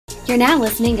You're now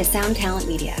listening to Sound Talent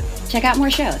Media. Check out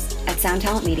more shows at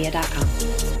soundtalentmedia.com.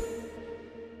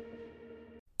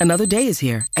 Another day is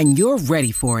here, and you're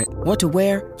ready for it. What to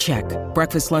wear? Check.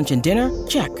 Breakfast, lunch, and dinner?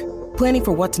 Check. Planning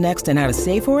for what's next and how to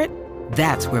save for it?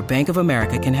 That's where Bank of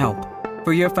America can help.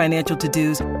 For your financial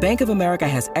to-dos, Bank of America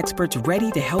has experts ready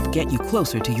to help get you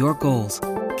closer to your goals.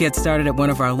 Get started at one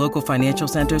of our local financial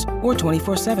centers or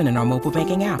 24/7 in our mobile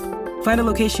banking app. Find a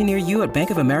location near you at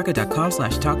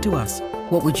bankofamerica.com/talktous.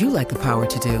 What would you like the power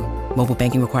to do? Mobile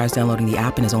banking requires downloading the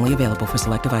app and is only available for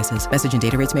select devices. Message and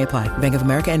data rates may apply. Bank of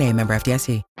America N.A., member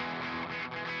FDIC.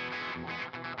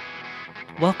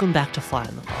 Welcome back to Fly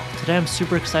on the Call. Today I'm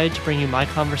super excited to bring you my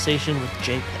conversation with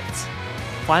Jay Pitts.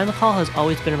 Fly on the Call has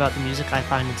always been about the music I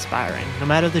find inspiring, no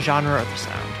matter the genre or the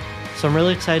sound. So I'm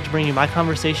really excited to bring you my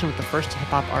conversation with the first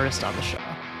hip-hop artist on the show.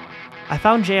 I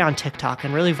found Jay on TikTok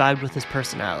and really vibed with his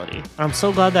personality, and I'm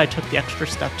so glad that I took the extra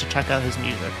step to check out his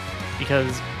music,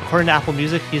 because according to Apple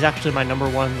Music, he's actually my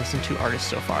 #1 listened to artist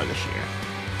so far this year.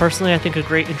 Personally, I think a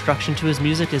great introduction to his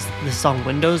music is the song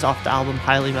Windows off the album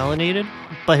Highly Melanated,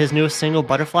 but his newest single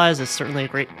Butterflies is certainly a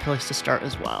great place to start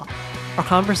as well. Our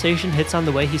conversation hits on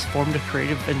the way he's formed a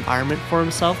creative environment for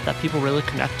himself that people really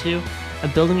connect to,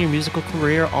 and building your musical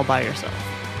career all by yourself.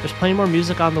 There's plenty more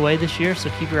music on the way this year, so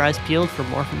keep your eyes peeled for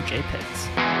more from Jay Pitts.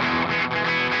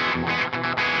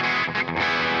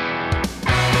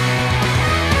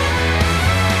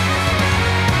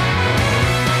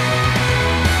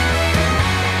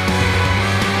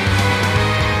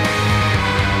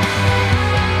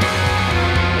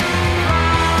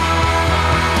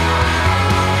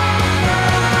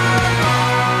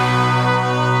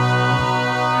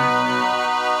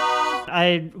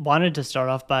 I wanted to start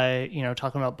off by,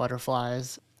 talking about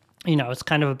Butterflies. It's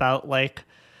kind of about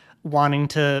wanting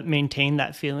to maintain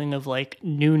that feeling of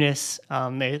newness,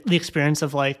 the experience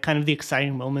of kind of the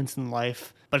exciting moments in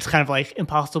life, but it's kind of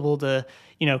impossible to,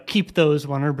 keep those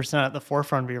 100% at the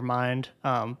forefront of your mind.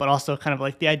 But also kind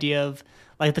of the idea of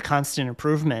the constant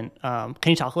improvement. Can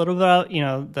you talk a little bit about,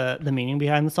 the meaning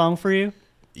behind the song for you?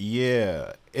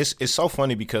 Yeah, it's so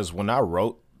funny because when I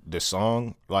wrote the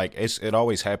song, it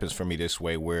always happens for me this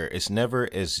way, where it's never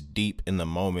as deep in the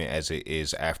moment as it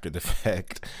is after the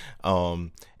fact.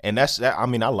 And that's that. I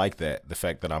mean, I like that, the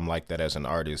fact that I'm like that as an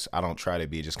artist. I don't try to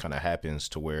be. It just kind of happens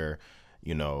to where,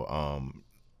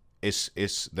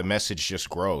 it's the message just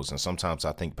grows. And sometimes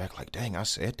I think back dang, I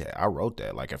said that, I wrote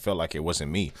that. It felt like it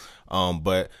wasn't me.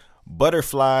 But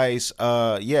Butterflies,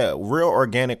 real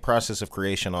organic process of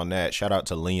creation on that. Shout out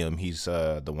to Liam. He's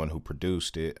the one who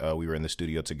produced it. We were in the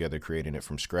studio together creating it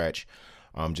from scratch,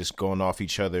 just going off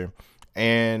each other.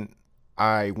 And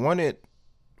I wanted,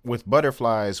 with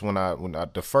Butterflies, when I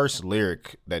the first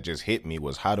lyric that just hit me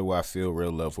was, how do I feel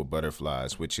real love with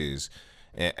butterflies, which is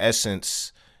in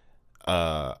essence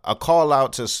a call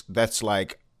out to that's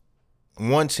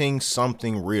wanting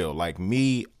something real.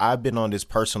 Me, I've been on this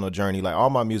personal journey. All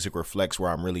my music reflects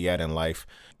where I'm really at in life.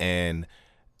 And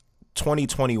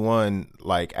 2021,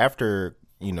 after,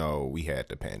 we had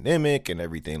the pandemic and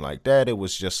everything like that, it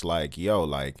was just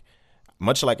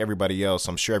much like everybody else,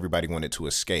 I'm sure everybody wanted to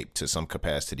escape to some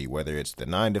capacity, whether it's the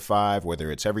 9 to 5, whether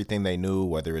it's everything they knew,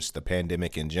 whether it's the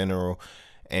pandemic in general.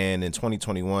 And in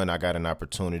 2021, I got an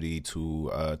opportunity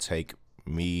to take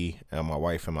me and my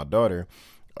wife and my daughter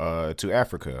to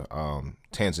Africa,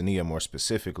 Tanzania more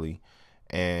specifically.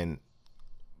 And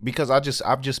because I've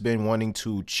just been wanting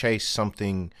to chase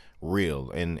something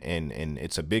real, and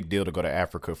it's a big deal to go to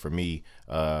Africa for me.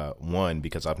 One,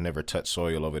 because I've never touched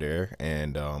soil over there,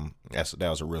 and that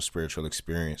was a real spiritual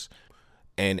experience.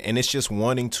 And it's just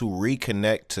wanting to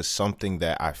reconnect to something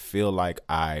that I feel like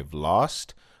I've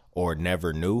lost or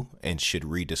never knew and should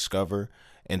rediscover.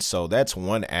 And so that's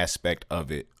one aspect of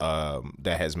it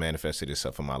that has manifested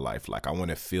itself in my life. I want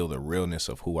to feel the realness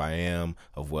of who I am,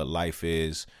 of what life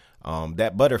is.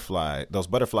 That butterfly, those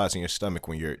butterflies in your stomach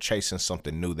when you're chasing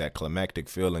something new, that climactic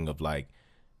feeling of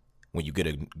when you get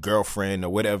a girlfriend or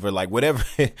whatever,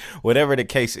 whatever the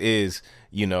case is,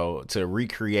 to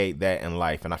recreate that in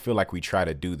life. And I feel like we try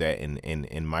to do that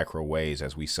in micro ways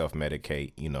as we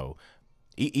self-medicate,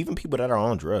 even people that are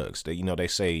on drugs, they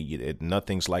say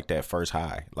nothing's like that first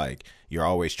high. You're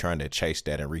always trying to chase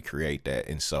that and recreate that.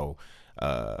 And so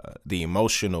the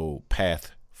emotional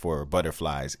path for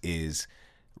Butterflies is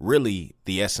really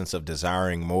the essence of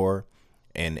desiring more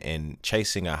and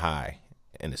chasing a high,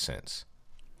 in a sense.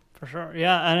 For sure.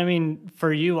 Yeah. And I mean,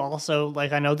 for you also,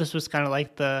 I know this was kind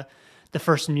of the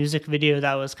first music video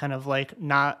that was kind of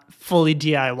not fully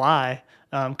DIY.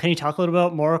 Can you talk a little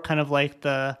bit more kind of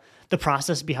the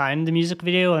process behind the music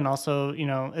video, and also,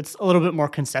 it's a little bit more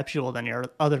conceptual than your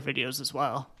other videos as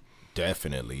well?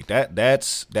 Definitely.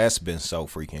 That's been so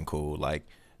freaking cool. Like,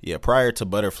 yeah, prior to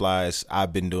Butterflies,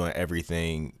 I've been doing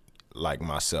everything like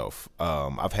myself.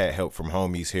 I've had help from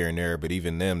homies here and there, but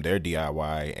even them, they're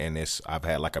DIY, and I've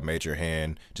had like a major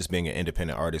hand just being an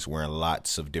independent artist, wearing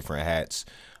lots of different hats.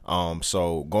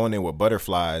 So going in with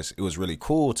Butterflies, it was really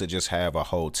cool to just have a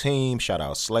whole team. Shout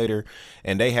out Slater,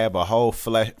 and they have a whole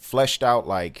fleshed out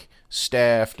like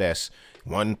staff that's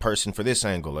one person for this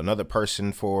angle, another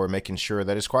person for making sure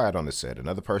that it's quiet on the set,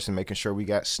 another person making sure we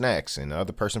got snacks, and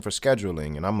another person for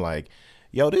scheduling. And I'm like,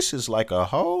 yo, this is like a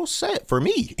whole set for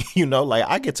me. Like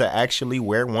I get to actually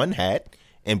wear one hat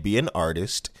and be an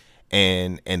artist.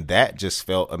 And that just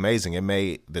felt amazing. It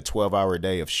made the 12-hour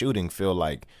day of shooting feel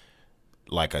like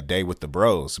a day with the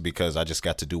bros, because I just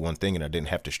got to do one thing and I didn't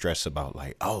have to stress about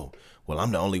like, oh, well,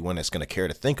 I'm the only one that's going to care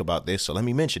to think about this, so let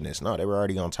me mention this. No, they were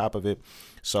already on top of it.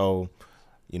 So,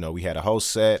 we had a whole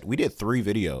set. We did 3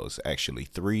 videos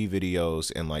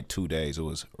in like 2 days. It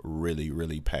was really,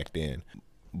 really packed in.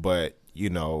 But,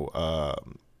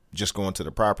 just going to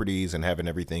the properties and having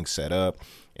everything set up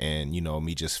and,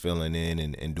 me just filling in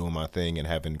and doing my thing and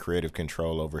having creative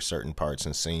control over certain parts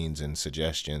and scenes and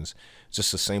suggestions,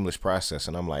 just a seamless process.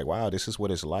 And I'm like, wow, this is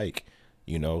what it's like,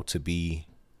 to be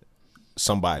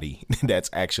somebody that's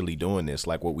actually doing this,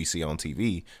 like what we see on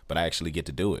TV, but I actually get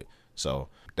to do it. So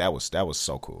that was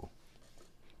so cool.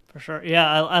 For sure.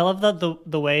 Yeah, I love that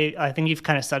the way, I think you've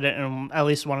kind of said it in at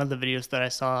least one of the videos that I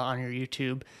saw on your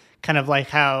YouTube, kind of like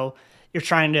how you're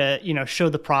trying to, show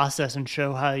the process and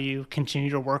show how you continue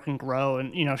to work and grow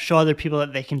and, show other people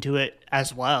that they can do it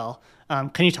as well.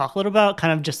 Can you talk a little about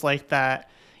kind of just like that,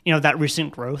 that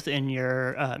recent growth in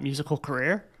your musical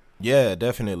career? Yeah,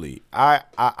 definitely. I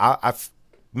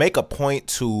make a point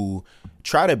to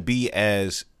try to be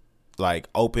as like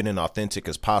open and authentic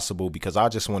as possible, because I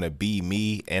just want to be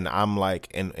me. And I'm like,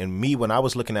 and me, when I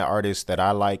was looking at artists that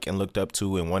I like and looked up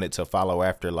to and wanted to follow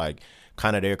after, like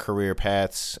kind of their career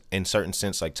paths in certain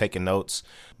sense, like taking notes,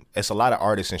 it's a lot of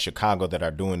artists in Chicago that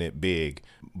are doing it big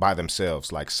by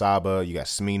themselves, like Saba, you got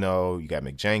Smino, you got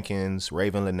Mick Jenkins,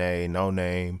 Raven Lenae, No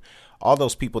Name, all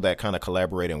those people that kind of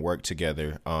collaborate and work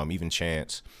together, even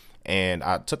Chance. And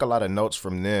I took a lot of notes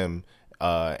from them,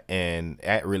 and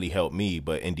that really helped me.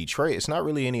 But in Detroit, it's not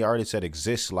really any artists that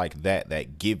exist like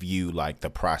that give you like the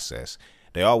process.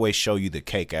 They always show you the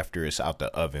cake after it's out the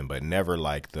oven, but never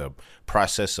like the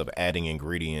process of adding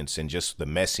ingredients and just the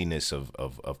messiness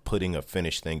of putting a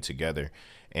finished thing together.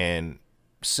 And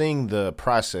seeing the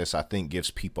process, I think,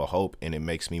 gives people hope, and it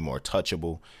makes me more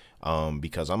touchable.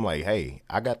 Because I'm like, hey,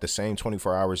 I got the same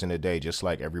 24 hours in a day, just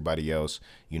like everybody else.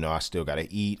 I still got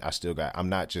to eat. I'm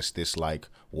not just this like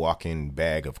walking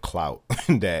bag of clout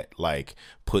that like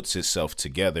puts itself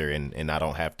together and I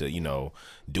don't have to,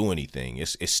 do anything.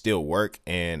 It's still work.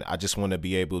 And I just want to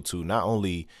be able to not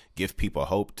only give people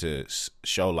hope to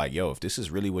show like, yo, if this is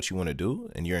really what you want to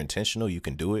do and you're intentional, you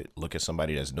can do it. Look at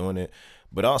somebody that's doing it,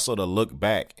 but also to look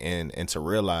back and to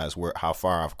realize how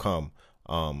far I've come.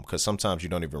 Because sometimes you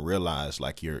don't even realize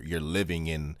like you're living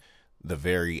in the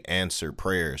very answered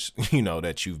prayers,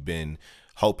 that you've been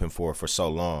hoping for so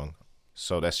long.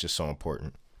 So that's just so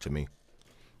important to me.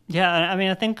 Yeah, I mean,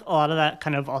 I think a lot of that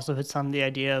kind of also hits on the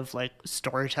idea of like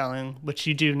storytelling, which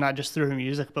you do not just through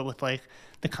music, but with like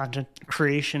the content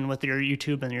creation with your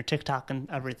YouTube and your TikTok and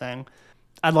everything.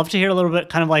 I'd love to hear a little bit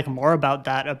kind of like more about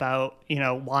that, about,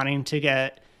 wanting to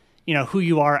get who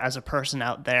you are as a person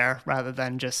out there, rather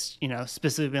than just,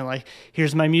 specifically being like,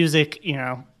 here's my music,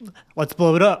 let's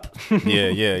blow it up.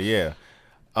 Yeah.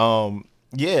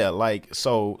 Yeah, like,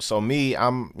 so me,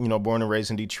 I'm, born and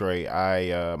raised in Detroit.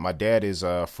 My dad is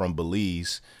from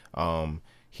Belize.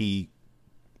 He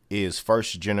is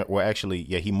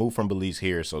he moved from Belize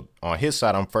here. So on his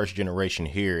side, I'm first generation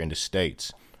here in the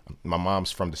States. My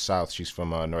mom's from the South. She's from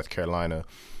North Carolina.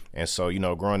 And so,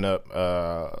 growing up,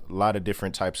 a lot of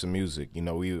different types of music.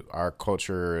 Our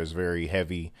culture is very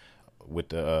heavy with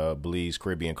the Belize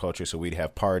Caribbean culture. So we'd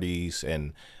have parties,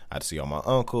 and I'd see all my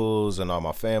uncles and all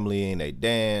my family, and they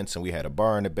dance, and we had a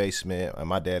bar in the basement. And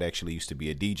my dad actually used to be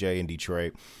a DJ in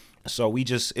Detroit. So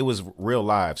it was real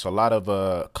live. So a lot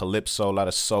of calypso, a lot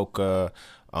of soca,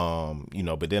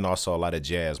 but then also a lot of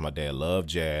jazz. My dad loved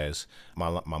jazz.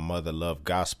 My mother loved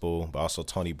gospel, but also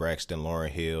Tony Braxton,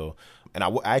 Lauryn Hill. And I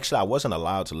wasn't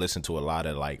allowed to listen to a lot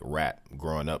of like rap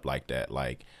growing up like that.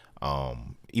 Like,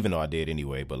 even though I did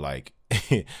anyway, but like,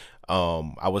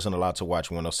 I wasn't allowed to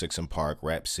watch 106 in Park,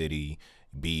 Rap City,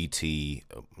 BET.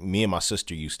 Me and my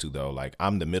sister used to, though. Like,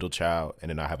 I'm the middle child, and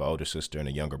then I have an older sister and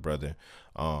a younger brother.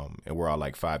 And we're all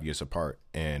like 5 years apart.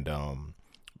 And,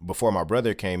 before my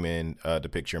brother came in the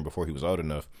picture and before he was old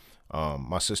enough,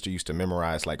 My sister used to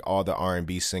memorize like all the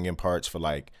R&B singing parts for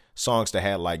like songs that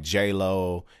had like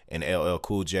J-Lo and LL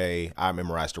Cool J. I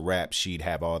memorized the rap. She'd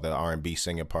have all the R&B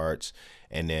singing parts.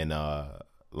 And then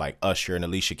like Usher and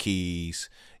Alicia Keys,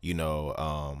 you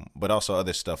know, but also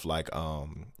other stuff like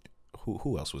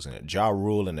who else was in it? Ja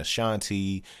Rule and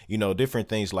Ashanti, you know, different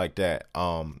things like that.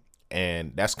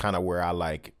 And that's kind of where I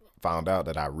like found out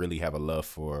that I really have a love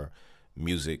for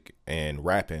music and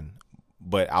rapping.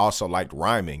 But I also liked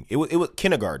rhyming. It was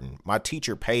kindergarten. My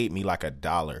teacher paid me like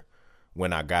 $1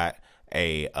 when I got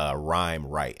a rhyme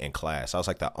right in class. I was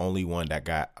like the only one that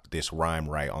got this rhyme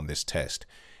right on this test.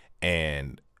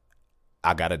 And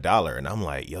I got $1 and I'm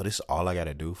like, yo, this is all I got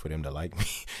to do for them to like me.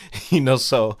 You know,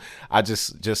 so I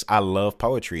I love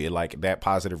poetry. It, like, that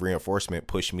positive reinforcement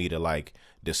pushed me to like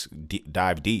just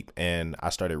dive deep. And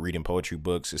I started reading poetry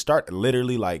books. It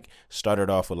started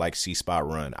off with like C Spot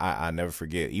Run. I never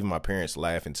forget. Even my parents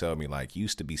laugh and tell me, like, you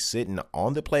used to be sitting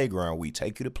on the playground. We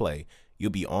take you to play.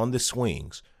 You'll be on the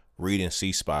swings reading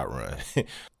C Spot Run.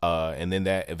 And then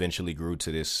that eventually grew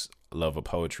to this love of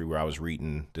poetry where I was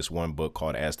reading this one book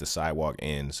called As the Sidewalk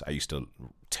Ends. I used to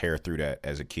tear through that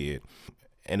as a kid.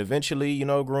 And eventually, you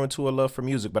know, grew into a love for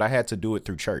music, but I had to do it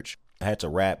through church. I had to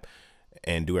rap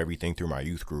and do everything through my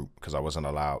youth group because I wasn't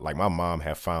allowed. Like, my mom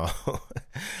had found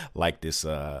like this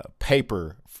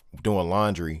paper doing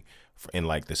laundry in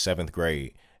like the 7th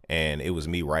grade. And it was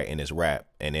me writing this rap,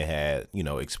 and it had, you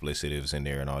know, explicitives in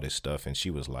there and all this stuff. And she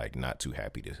was like not too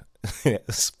happy to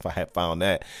I had found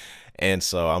that. And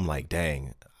so I'm like,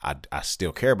 dang, I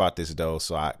still care about this though.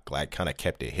 So I like kind of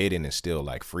kept it hidden and still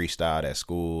like freestyled at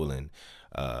school. And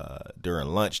during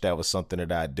lunch, that was something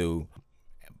that I do.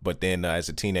 But then as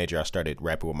a teenager, I started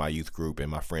rapping with my youth group,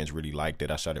 and my friends really liked it.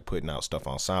 I started putting out stuff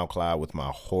on SoundCloud with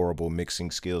my horrible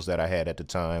mixing skills that I had at the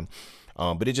time.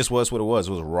 But it just was what it was.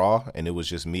 It was raw, and it was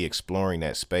just me exploring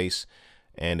that space.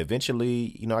 And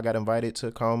eventually, you know, I got invited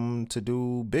to come to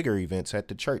do bigger events at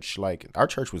the church. Like, our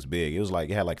church was big. It was like,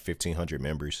 it had like 1,500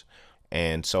 members.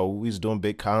 And so we was doing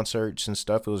big concerts and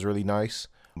stuff. It was really nice.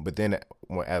 But then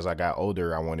as I got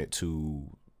older, I wanted to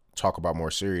talk about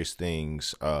more serious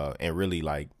things and really,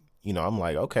 like, you know, I'm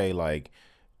like, okay, like,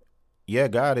 yeah,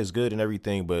 God is good and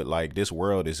everything, but like, this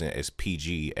world isn't as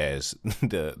PG as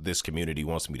this community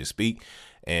wants me to speak.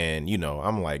 And, you know,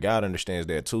 I'm like, God understands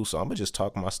that too. So I'm gonna just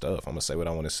talk my stuff. I'm gonna say what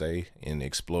I want to say and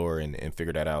explore and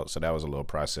figure that out. So that was a little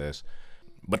process.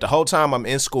 But the whole time I'm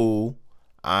in school,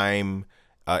 I'm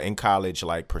in college,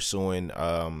 like pursuing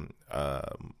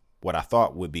what I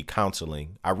thought would be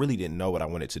counseling. I really didn't know what I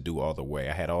wanted to do all the way.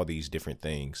 I had all these different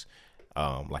things,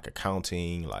 like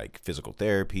accounting, like physical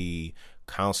therapy,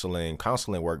 counseling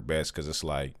worked best because it's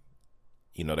like,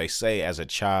 you know, they say as a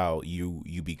child,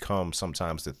 you become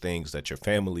sometimes the things that your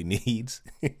family needs.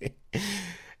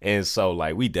 And so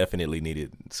like, we definitely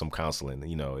needed some counseling.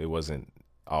 You know, it wasn't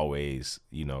always,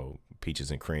 you know,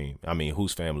 peaches and cream. I mean,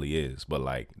 whose family is, but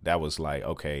like, that was like,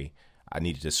 okay, I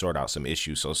needed to sort out some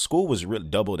issues. So school was really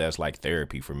doubled as like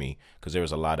therapy for me because there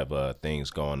was a lot of things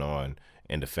going on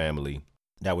in the family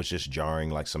that was just jarring,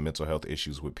 like some mental health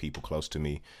issues with people close to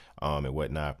me and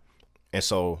whatnot. And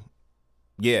so,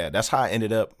 yeah, that's how I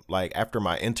ended up. Like, after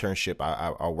my internship,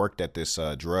 I worked at this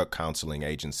drug counseling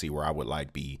agency where I would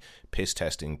like be piss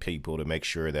testing people to make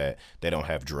sure that they don't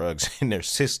have drugs in their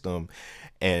system,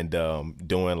 and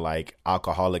doing like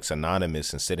Alcoholics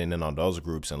Anonymous and sitting in on those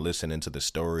groups and listening to the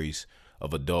stories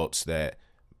of adults that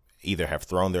either have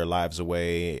thrown their lives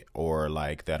away or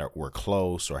like that were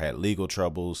close or had legal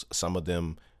troubles. Some of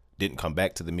them didn't come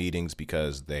back to the meetings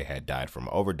because they had died from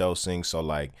overdosing. So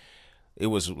like, it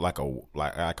was like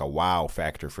a wow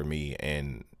factor for me,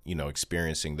 and, you know,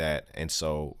 experiencing that. And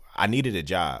so I needed a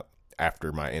job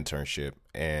after my internship,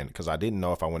 and because I didn't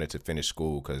know if I wanted to finish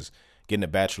school, because getting a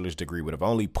bachelor's degree would have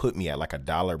only put me at like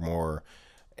 $1 more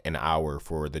an hour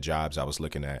for the jobs I was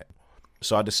looking at.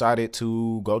 So I decided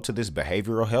to go to this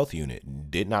behavioral health unit.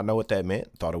 Did not know what that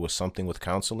meant. Thought it was something with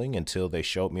counseling until they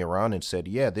showed me around and said,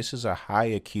 yeah, this is a high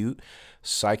acute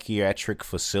psychiatric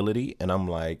facility. And I'm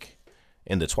like,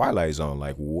 in the twilight zone,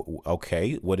 like,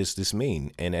 okay, what does this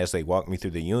mean? And as they walked me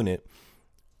through the unit,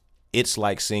 it's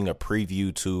like seeing a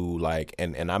preview to like,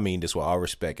 and I mean this with all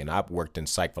respect, and I've worked in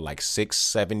psych for like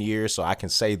 6-7 years, so I can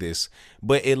say this,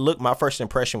 but my first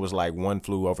impression was like One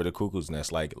Flew Over the Cuckoo's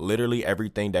Nest. Like, literally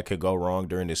everything that could go wrong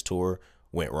during this tour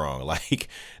went wrong. Like,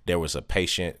 there was a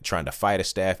patient trying to fight a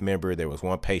staff member. There was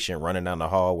one patient running down the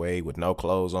hallway with no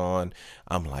clothes on.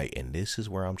 I'm like, and this is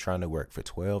where I'm trying to work for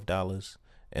 $12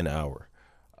 an hour.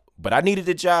 But I needed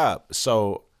a job.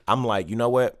 So I'm like, you know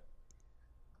what?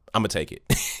 I'm going to take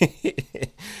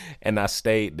it. And I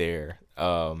stayed there.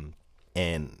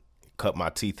 And cut my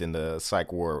teeth in the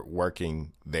psych ward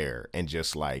working there, and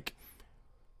just like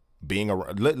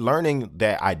learning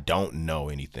that I don't know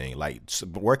anything. Like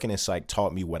working in psych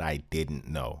taught me what I didn't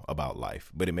know about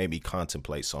life, but it made me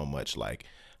contemplate so much, like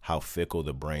how fickle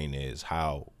the brain is,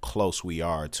 how close we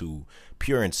are to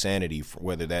pure insanity,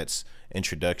 whether that's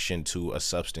introduction to a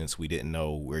substance we didn't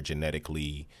know we're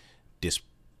genetically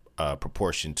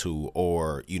disproportioned to,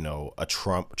 or, you know, a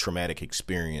traumatic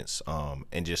experience,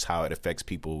 and just how it affects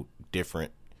people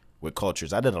different with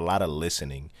cultures. I did a lot of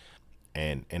listening,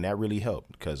 and that really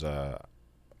helped, because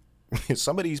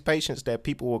some of these patients that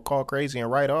people will call crazy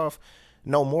and write off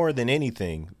know more than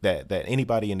anything that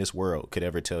anybody in this world could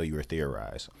ever tell you or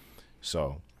theorize.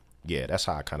 So yeah, that's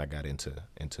how I kind of got into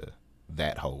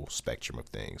that whole spectrum of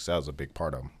things. That was a big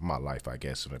part of my life, I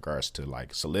guess, in regards to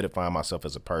like solidifying myself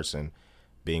as a person,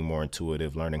 being more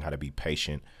intuitive, learning how to be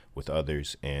patient with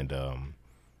others, and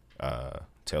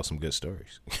tell some good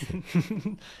stories.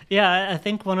 Yeah, I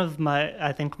think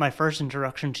my first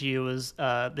introduction to you was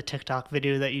the TikTok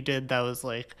video that you did that was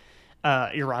like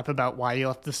your rap about why you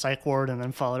left the psych ward, and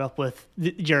then followed up with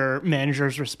your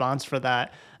manager's response for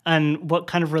that. And what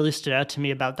kind of really stood out to me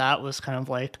about that was kind of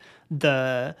like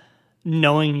the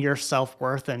knowing your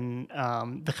self-worth, and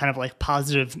the kind of like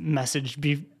positive message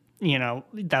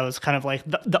that was kind of like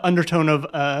the undertone of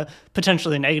a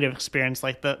potentially negative experience,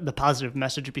 like the positive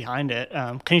message behind it.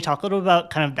 Can you talk a little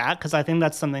about kind of that? Because I think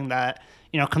that's something that,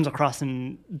 you know, comes across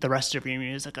in the rest of your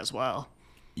music as well.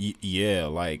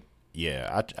 I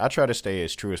try to stay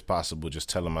as true as possible, just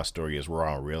telling my story as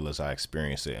raw and real as I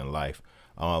experience it in life.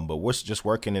 But what's just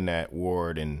working in that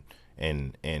ward, and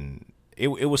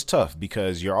it was tough,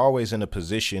 because you're always in a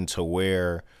position to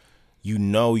where you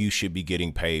know you should be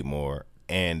getting paid more.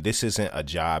 And this isn't a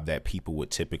job that people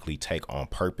would typically take on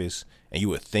purpose. And you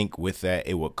would think with that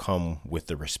it would come with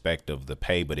the respect of the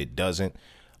pay, but it doesn't,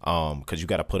 because you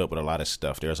got to put up with a lot of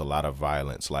stuff. There's a lot of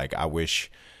violence. Like, I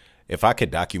wish if I could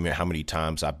document how many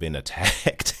times I've been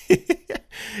attacked.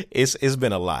 It's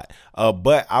been a lot.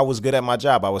 But I was good at my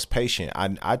job. I was patient.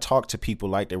 I talked to people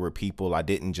like they were people. I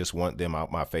didn't just want them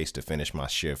out my face to finish my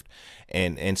shift.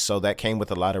 And so that came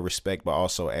with a lot of respect, but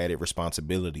also added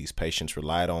responsibilities. Patients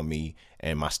relied on me,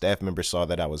 and my staff members saw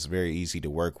that I was very easy to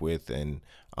work with, and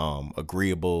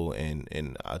agreeable,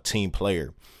 and a team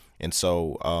player. And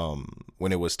so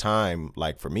when it was time,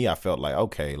 like for me, I felt like,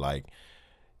 okay, like,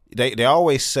 They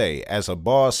always say, as a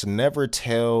boss, never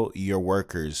tell your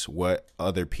workers what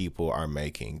other people are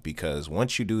making, because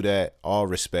once you do that, all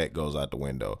respect goes out the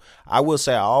window. I will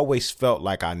say I always felt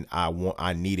like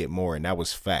I needed more, and that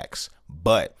was facts.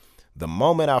 But the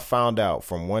moment I found out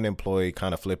from one employee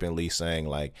kind of flippantly saying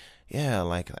like, yeah,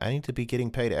 like I need to be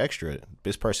getting paid extra.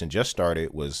 This person just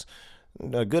started, was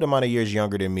a good amount of years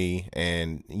younger than me,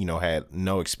 and, you know, had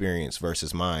no experience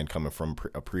versus mine coming from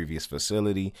a previous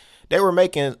facility. They were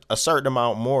making a certain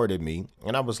amount more than me.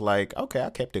 And I was like, okay, I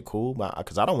kept it cool,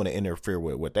 because I don't want to interfere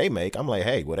with what they make. I'm like,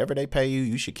 hey, whatever they pay you,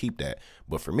 you should keep that.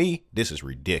 But for me, this is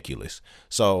ridiculous.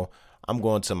 So I'm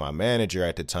going to my manager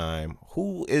at the time,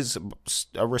 who is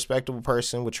a respectable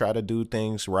person, would try to do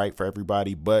things right for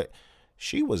everybody, but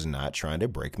she was not trying to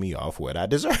break me off what I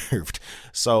deserved.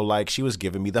 So like, she was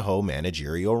giving me the whole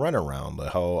managerial runaround, the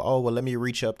whole, oh, well, let me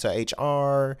reach up to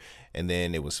HR. And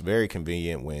then it was very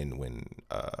convenient when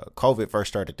COVID first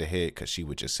started to hit, because she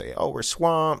would just say, oh, we're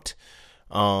swamped.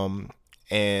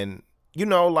 And, you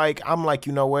know, like, I'm like,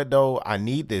 you know what, though, I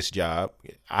need this job.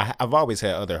 I've always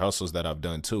had other hustles that I've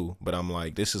done too, but I'm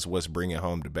like, this is what's bringing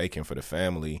home the bacon for the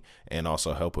family, and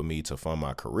also helping me to fund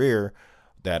my career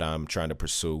that I'm trying to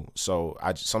pursue. So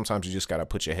sometimes you just got to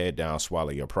put your head down,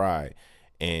 swallow your pride,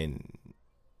 and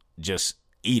just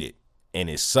eat it. And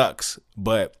it sucks,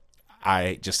 but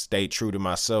I just stayed true to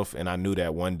myself, and I knew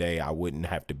that one day I wouldn't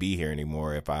have to be here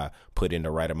anymore if I put in the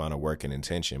right amount of work and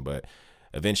intention. But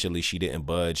eventually she didn't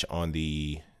budge on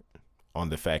the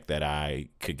fact that I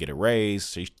could get a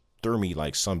raise. She threw me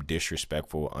like some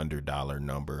disrespectful $100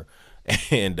 number,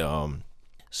 and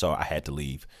so I had to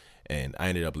leave. And I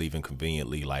ended up leaving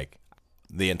conveniently. Like,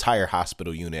 the entire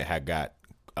hospital unit had got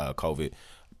COVID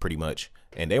pretty much.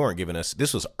 And they weren't giving us,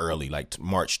 this was early, like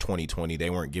March 2020. They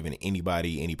weren't giving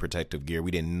anybody any protective gear.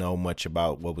 We didn't know much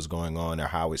about what was going on or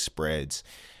how it spreads.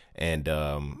 And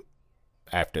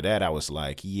after that, I was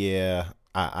like, yeah,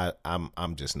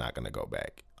 I'm just not going to go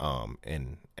back.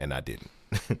 And I didn't.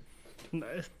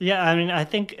 Yeah, I mean, I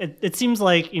think it seems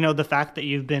like, you know, the fact that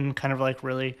you've been kind of like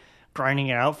really grinding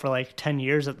it out for like 10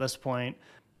 years at this point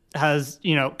has,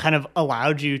 you know, kind of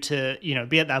allowed you to, you know,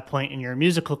 be at that point in your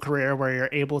musical career where you're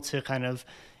able to kind of,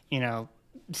 you know,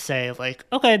 say like,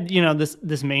 okay,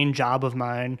 this main job of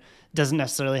mine doesn't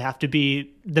necessarily have to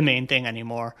be the main thing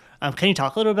anymore. Can you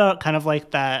talk a little about kind of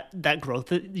like that growth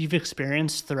that you've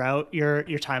experienced throughout your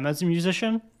time as a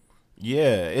musician?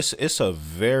 Yeah, it's a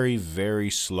very, very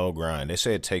slow grind. They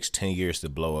say it takes 10 years to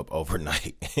blow up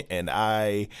overnight. And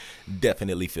I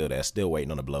definitely feel that. Still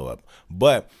waiting on the blow up.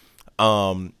 But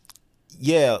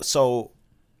yeah, so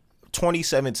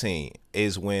 2017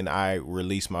 is when I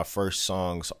released my first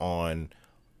songs on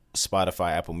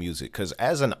Spotify, Apple Music, because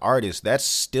as an artist, that's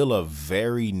still a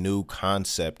very new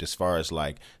concept as far as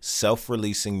like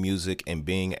self-releasing music and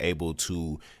being able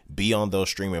to be on those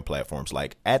streaming platforms.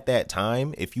 Like at that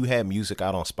time, if you had music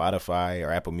out on Spotify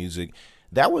or Apple Music,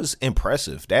 that was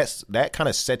impressive. That kind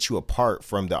of sets you apart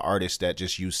from the artists that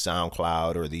just use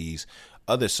SoundCloud or these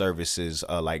other services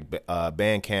like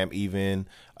Bandcamp even,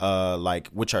 like,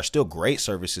 which are still great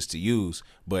services to use,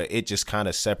 but it just kind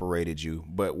of separated you.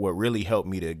 But what really helped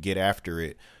me to get after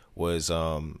it was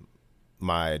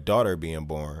my daughter being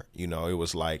born. It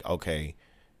was like, okay,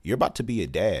 you're about to be a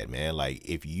dad, man. Like,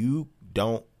 if you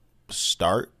don't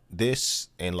start this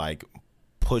and like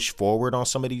push forward on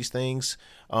some of these things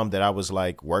that I was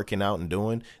like working out and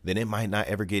doing, then it might not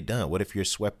ever get done. What if you're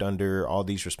swept under all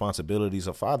these responsibilities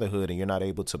of fatherhood and you're not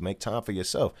able to make time for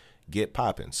yourself? Get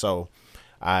popping. So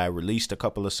I released a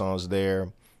couple of songs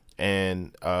there,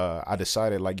 and I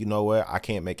decided, like, you know what? I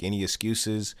can't make any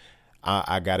excuses.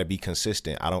 I got to be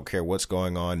consistent. I don't care what's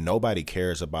going on. Nobody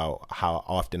cares about how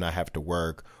often I have to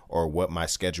work or what my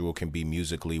schedule can be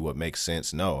musically, what makes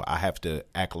sense. No, I have to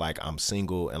act like I'm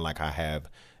single and like I have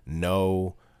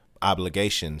no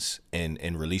obligations and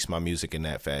release my music in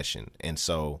that fashion. And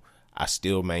so I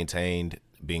still maintained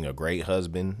being a great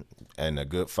husband and a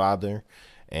good father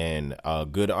and a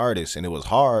good artist. And it was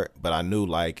hard, but I knew,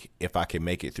 like, if I could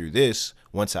make it through this,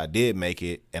 once I did make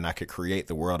it and I could create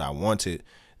the world I wanted,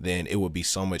 then it would be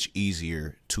so much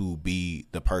easier to be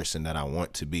the person that I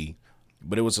want to be.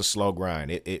 But it was a slow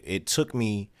grind. It took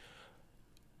me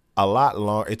a lot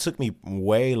long. It took me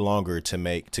way longer to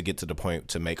get to the point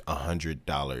to make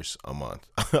 $100 a month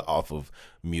off of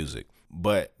music.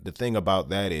 But the thing about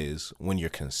that is, when you're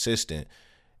consistent,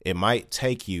 it might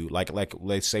take you like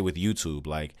let's say with YouTube,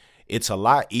 like, it's a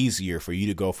lot easier for you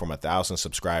to go from 1,000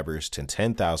 subscribers to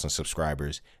 10,000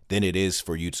 subscribers than it is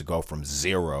for you to go from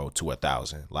 0 to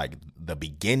 1,000. Like, the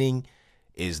beginning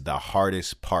is the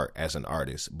hardest part as an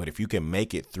artist. But if you can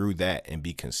make it through that and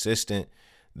be consistent,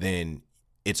 then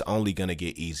it's only going to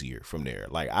get easier from there.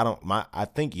 Like, I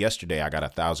think yesterday I got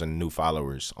 1,000 new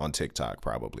followers on TikTok,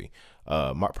 probably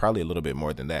a little bit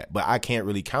more than that. But I can't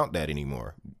really count that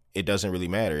anymore. It doesn't really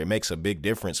matter. It makes a big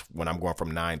difference when I'm going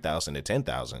from 9,000 to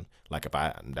 10,000. Like,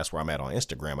 that's where I'm at on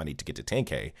Instagram. I need to get to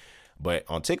 10K. But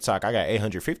on TikTok, I got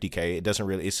 850K. It doesn't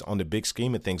really, it's on the big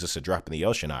scheme of things, it's a drop in the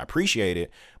ocean. I appreciate it,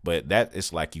 but that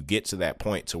it's like you get to that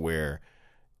point to where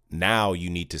now you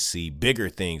need to see bigger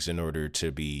things in order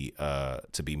to be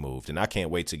moved. And I can't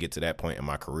wait to get to that point in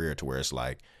my career to where it's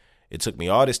like, it took me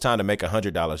all this time to make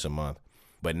 $100 a month,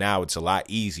 but now it's a lot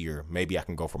easier. Maybe I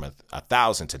can go from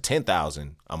 1,000 to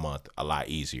 10,000 a month a lot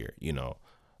easier,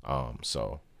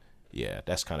 So yeah,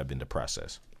 that's kind of been the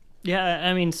process. Yeah,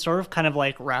 I mean, sort of kind of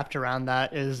like wrapped around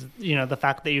that is, the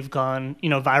fact that you've gone,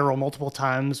 viral multiple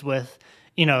times with,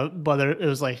 whether it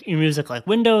was like your music like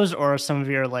Windows or some of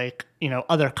your like,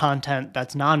 other content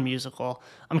that's non-musical.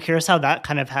 I'm curious how that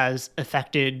kind of has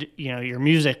affected, your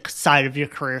music side of your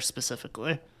career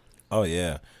specifically. Oh,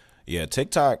 yeah. Yeah,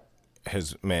 TikTok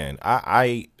has, man,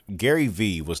 Gary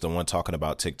Vee was the one talking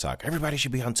about TikTok. Everybody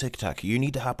should be on TikTok. You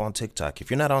need to hop on TikTok. If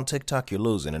you're not on TikTok, you're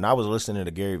losing. And I was listening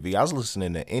to Gary Vee. I was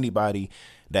listening to anybody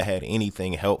that had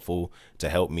anything helpful to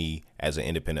help me as an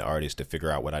independent artist to figure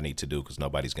out what I need to do, because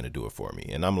nobody's going to do it for me.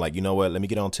 And I'm like, you know what? Let me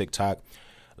get on TikTok.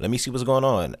 Let me see what's going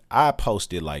on. I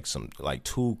posted like 2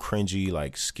 cringy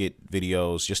like skit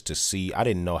videos just to see. I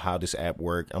didn't know how this app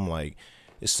worked. I'm like,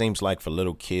 it seems like for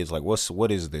little kids, like what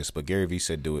is this? But Gary Vee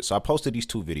said do it. So I posted these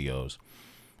 2 videos.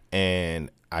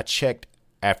 And I checked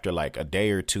after like a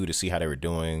day or 2 to see how they were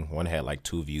doing. One had like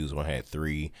 2 views, one had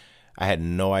 3. I had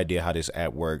no idea how this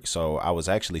app worked. So I was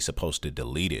actually supposed to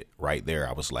delete it right there.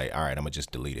 I was like, all right, I'm going to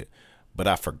just delete it. But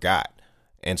I forgot.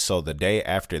 And so the day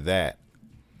after that,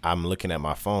 I'm looking at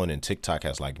my phone and TikTok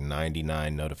has like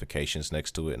 99 notifications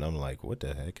next to it. And I'm like, what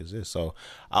the heck is this? So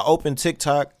I open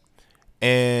TikTok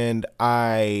and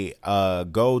I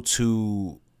go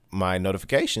to my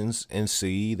notifications and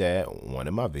see that one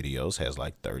of my videos has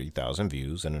like 30,000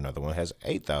 views and another one has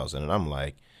 8,000. And I'm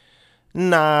like,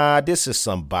 nah, this is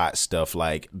some bot stuff.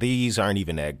 Like, these aren't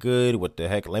even that good. What the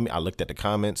heck? I looked at the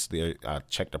comments. I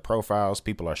checked the profiles.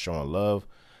 People are showing love.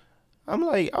 I'm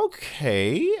like,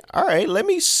 okay, all right, let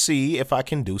me see if I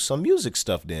can do some music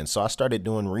stuff then. So I started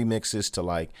doing remixes to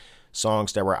like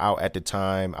songs that were out at the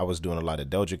time. I was doing a lot of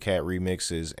Doja Cat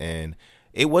remixes, and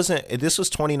this was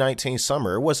 2019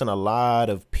 summer. It wasn't a lot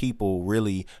of people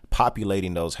really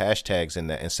populating those hashtags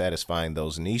and satisfying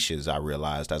those niches, I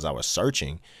realized as I was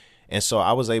searching. And so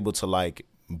I was able to like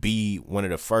be one of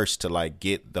the first to like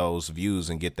get those views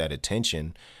and get that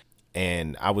attention.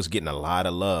 And I was getting a lot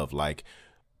of love. Like,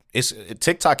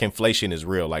 TikTok inflation is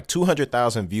real. Like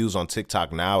 200,000 views on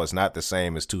TikTok now is not the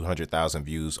same as 200,000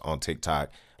 views on TikTok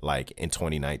like in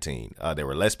 2019. There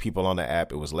were less people on the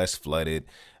app. It was less flooded.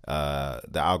 The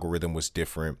algorithm was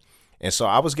different. And so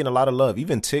I was getting a lot of love.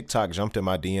 Even TikTok jumped in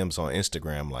my DMs on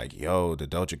Instagram like, yo, the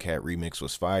Doja Cat remix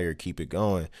was fire. Keep it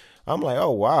going. I'm like, oh,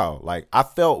 wow. Like, I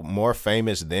felt more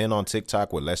famous then on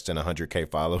TikTok with less than 100K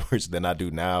followers than I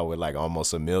do now with like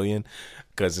almost 1 million,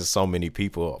 because there's so many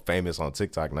people famous on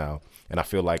TikTok now. And I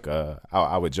feel like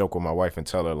I would joke with my wife and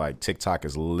tell her like TikTok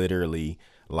is literally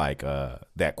like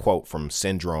that quote from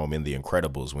Syndrome in The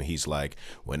Incredibles when he's like,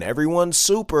 when everyone's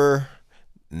super,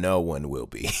 no one will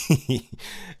be.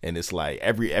 And it's like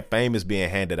every fame is being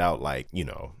handed out like, you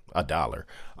know,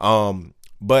 $1.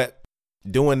 But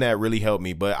doing that really helped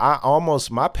me. But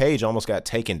my page almost got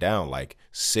taken down like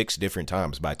 6 different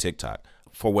times by TikTok.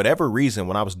 For whatever reason,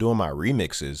 when I was doing my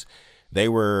remixes, they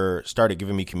started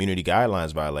giving me community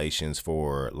guidelines violations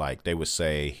for, like, they would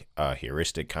say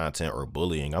heuristic content or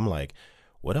bullying. I'm like,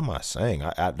 what am I saying?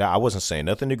 I wasn't saying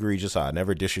nothing egregious. I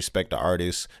never disrespect the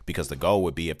artist, because the goal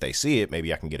would be if they see it,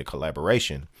 maybe I can get a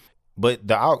collaboration. But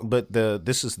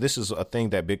this is a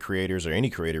thing that big creators or any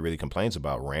creator really complains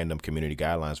about: random community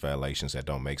guidelines violations that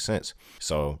don't make sense.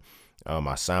 So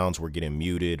my sounds were getting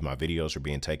muted, my videos were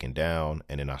being taken down,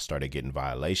 and then I started getting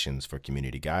violations for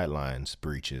community guidelines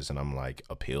breaches, and I'm like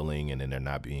appealing, and then they're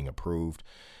not being approved.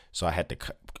 So I had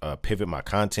to pivot my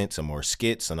content to more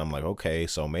skits, and I'm like, okay,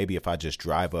 so maybe if I just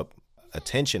drive up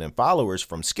attention and followers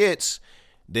from skits,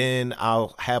 then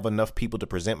I'll have enough people to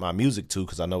present my music to,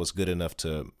 because I know it's good enough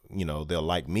to, you know, they'll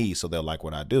like me, so they'll like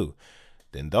what I do.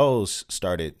 Then those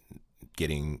started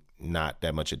getting not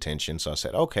that much attention. So I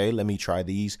said, okay, let me try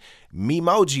these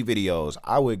Memoji videos.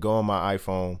 I would go on my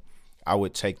iPhone, I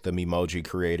would take the Memoji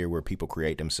creator where people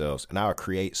create themselves, and I would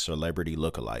create celebrity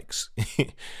lookalikes.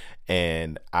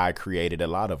 And I created a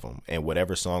lot of them. And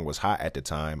whatever song was hot at the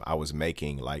time, I was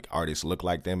making like artists look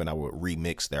like them, and I would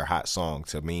remix their hot song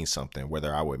to mean something,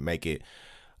 whether I would make it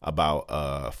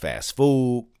about fast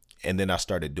food. And then I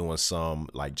started doing some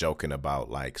like joking about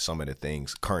like some of the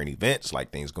things, current events,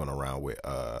 like things going around with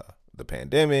the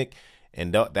pandemic.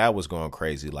 And that was going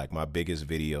crazy. Like my biggest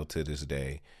video to this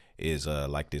day is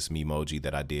like this Memoji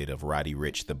that I did of Roddy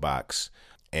Ricch the Box,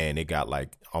 and it got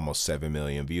like almost 7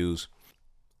 million views.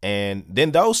 And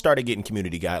then those started getting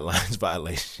community guidelines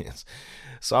violations.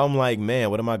 So I'm like,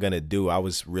 man, what am I going to do? I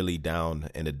was really down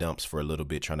in the dumps for a little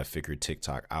bit trying to figure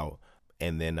TikTok out.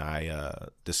 And then I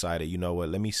decided, you know what,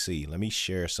 let me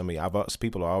share some of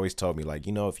people have always told me, like,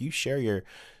 you know, if you share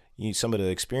some of the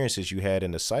experiences you had in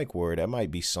the psych ward, that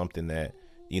might be something that,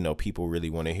 you know, people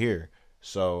really want to hear.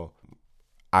 So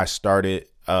I started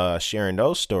sharing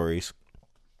those stories,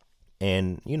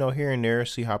 and, you know, here and there,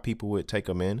 see how people would take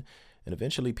them in. And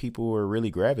eventually people were really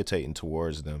gravitating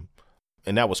towards them.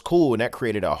 And that was cool. And that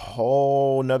created a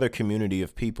whole nother community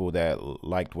of people that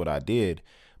liked what I did.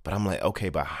 But I'm like, okay,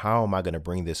 but how am I going to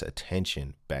bring this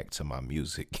attention back to my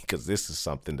music? Because this is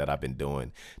something that I've been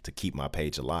doing to keep my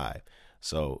page alive.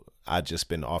 So I just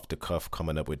been off the cuff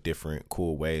coming up with different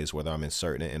cool ways, whether I'm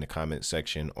inserting it in the comment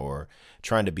section or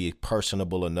trying to be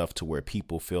personable enough to where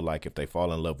people feel like if they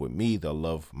fall in love with me, they'll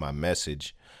love my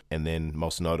message. And then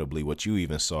most notably what you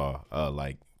even saw,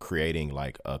 like creating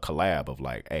like a collab of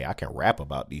like, hey, I can rap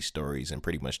about these stories and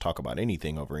pretty much talk about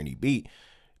anything over any beat.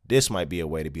 This might be a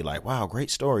way to be like, wow, great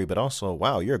story, but also,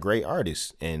 wow, you're a great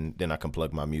artist. And then I can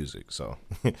plug my music. So,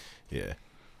 yeah.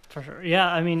 For sure. Yeah,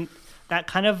 I mean, that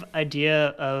kind of idea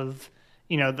of,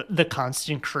 you know, the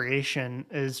constant creation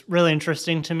is really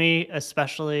interesting to me,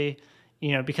 especially,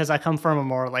 you know, because I come from a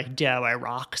more like DIY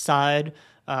rock side,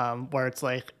 where it's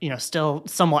like, you know, still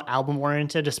somewhat album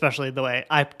oriented, especially the way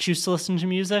I choose to listen to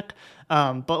music.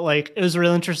 But like, it was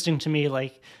really interesting to me,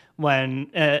 like when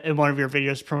in one of your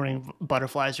videos promoting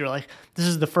Butterflies, you're like, this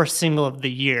is the first single of the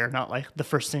year, not like the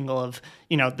first single of,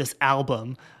 you know, this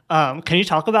album. Can you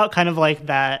talk about kind of like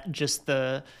that, just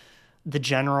the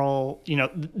general, you know,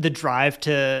 the drive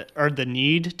to, or the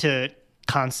need to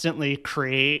constantly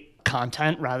create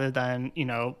content rather than, you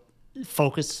know,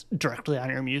 focus directly on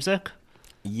your music?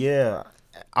 Yeah,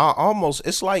 I almost,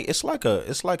 it's like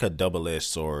a double-edged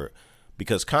sword,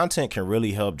 because content can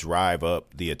really help drive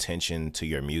up the attention to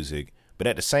your music. But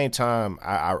at the same time,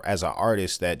 I as an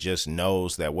artist that just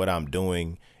knows that what I'm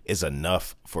doing is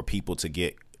enough for people to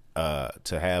get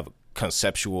to have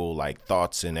conceptual like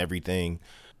thoughts and everything,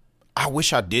 I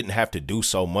wish I didn't have to do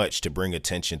so much to bring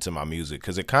attention to my music,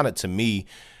 because it kind of, to me,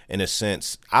 in a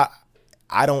sense,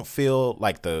 I don't feel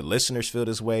like the listeners feel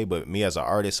this way, but me as an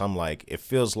artist, I'm like, it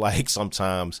feels like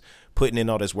sometimes putting in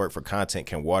all this work for content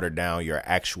can water down your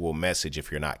actual message if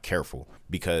you're not careful,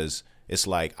 because it's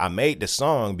like, I made the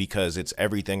song because it's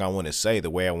everything I want to say the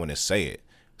way I want to say it.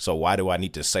 So why do I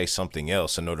need to say something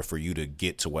else in order for you to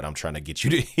get to what I'm trying to get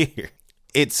you to hear?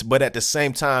 But at the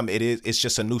same time, it's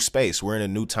just a new space. We're in a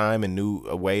new time and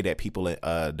new way that people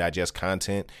digest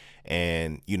content,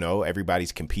 and, you know,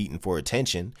 everybody's competing for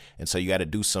attention. And so you got to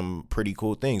do some pretty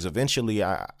cool things. Eventually,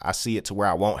 I see it to where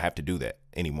I won't have to do that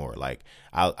anymore. Like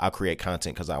I'll create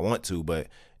content because I want to, but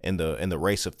in the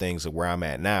race of things of where I'm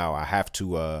at now, I have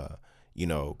to, you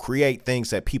know, create things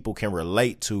that people can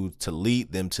relate to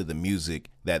lead them to the music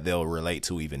that they'll relate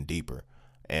to even deeper.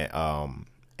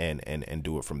 And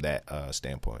do it from that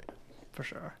standpoint. For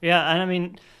sure. Yeah. And I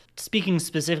mean, speaking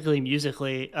specifically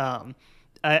musically,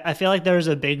 I feel like there's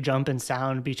a big jump in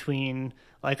sound between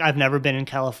like I've Never Been in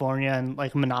California and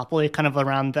like Monopoly kind of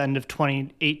around the end of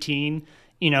 2018,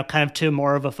 you know, kind of to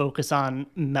more of a focus on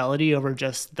melody over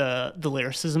just the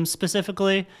lyricism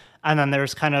specifically. And then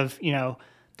there's kind of, you know,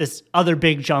 this other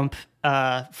big jump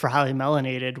for Highly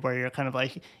Melanated, where you're kind of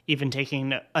like even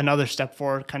taking another step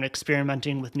forward, kind of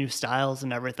experimenting with new styles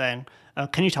and everything.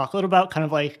 Can you talk a little about kind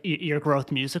of like your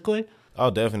growth musically? Oh,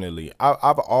 definitely.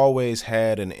 I've always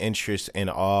had an interest in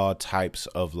all types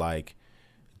of like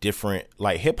different,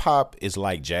 like hip hop is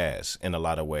like jazz in a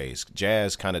lot of ways.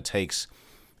 Jazz kind of takes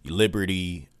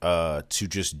liberty to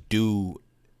just do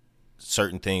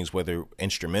certain things, whether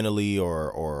instrumentally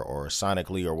or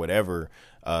sonically or whatever,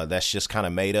 that's just kind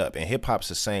of made up. And hip hop's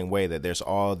the same way, that there's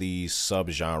all these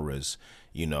subgenres,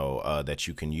 you know, that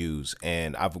you can use.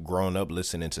 And I've grown up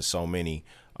listening to so many,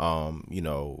 you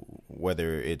know,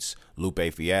 whether it's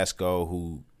Lupe Fiasco,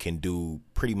 who can do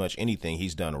pretty much anything.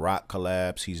 He's done rock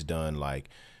collabs. He's done like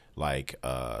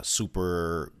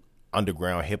super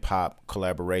underground hip hop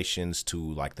collaborations to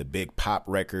like the big pop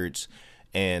records.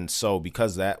 And so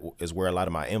because that is where a lot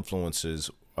of my influences,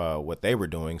 what they were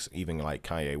doing, even like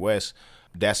Kanye West,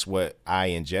 that's what I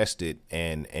ingested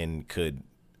and could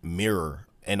mirror.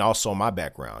 And also my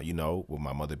background, you know, with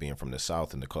my mother being from the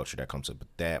South and the culture that comes up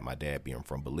with that, my dad being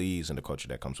from Belize and the culture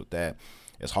that comes with that,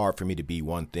 it's hard for me to be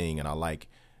one thing. And I like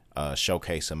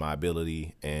showcasing my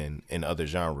ability in other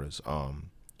genres.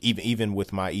 Even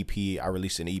with my EP, I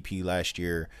released an EP last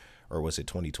year, or was it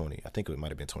 2020? I think it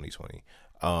might have been 2020.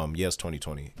 Yes,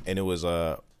 2020. And it was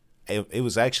it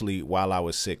was actually while I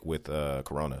was sick with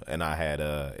corona, and I had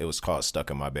it was called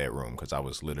Stuck in My Bedroom because I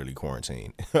was literally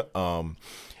quarantined.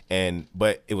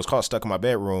 But it was called Stuck in My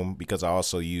Bedroom because I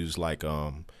also used like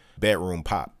bedroom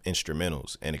pop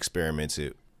instrumentals and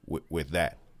experimented with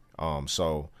that.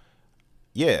 So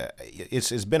yeah,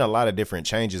 it's been a lot of different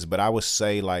changes, but I would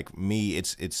say like me,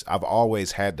 it's I've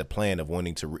always had the plan of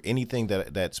wanting to anything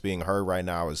that's being heard right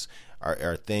now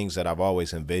are things that I've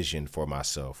always envisioned for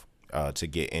myself to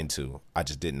get into. I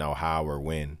just didn't know how or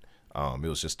when. It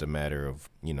was just a matter of,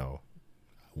 you know,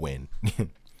 when.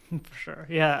 For sure.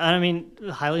 Yeah. And I mean,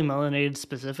 Highly Melanated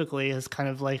specifically is kind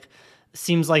of like,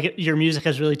 seems like your music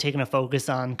has really taken a focus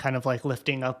on kind of like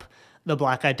lifting up the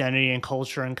Black identity and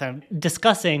culture and kind of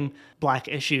discussing Black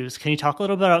issues. Can you talk a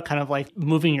little bit about kind of like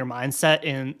moving your mindset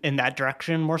in that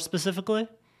direction more specifically?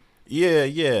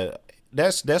 Yeah.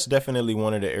 That's definitely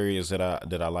one of the areas that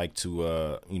I like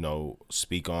to you know,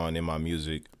 speak on in my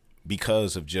music,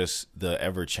 because of just the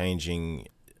ever changing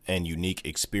and unique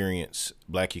experience,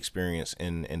 Black experience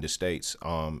in the States.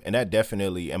 And that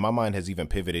definitely, and my mind has even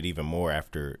pivoted even more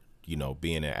after, you know,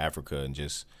 being in Africa and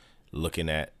just looking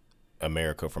at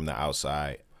America from the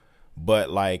outside.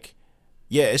 But like,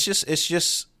 yeah,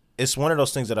 it's one of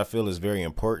those things that I feel is very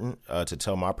important to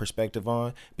tell my perspective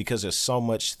on, because there's so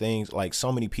much things, like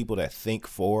so many people that think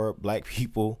for Black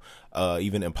people,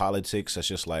 even in politics, that's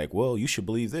just like, well, you should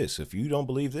believe this. If you don't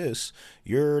believe this,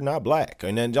 you're not Black.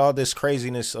 And then all this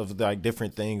craziness of like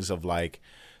different things of like,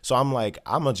 so I'm like,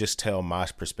 I'm going to just tell my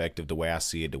perspective, the way I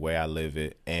see it, the way I live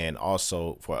it, and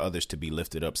also for others to be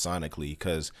lifted up sonically,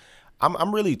 because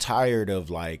I'm really tired of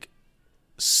like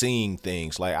seeing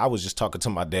things. Like I was just talking to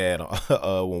my dad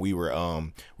when we were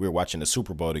watching the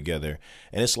Super Bowl together,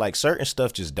 and it's like certain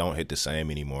stuff just don't hit the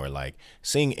same anymore. Like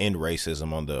seeing end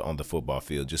racism on the football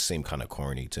field just seemed kind of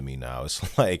corny to me now.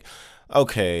 It's like,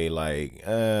 okay, like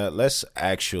let's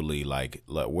actually like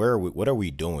what are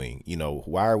we doing? You know,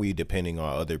 why are we depending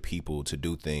on other people to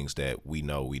do things that we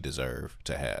know we deserve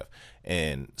to have?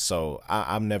 And so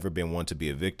I've never been one to be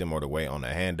a victim or to wait on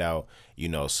a handout, you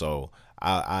know, so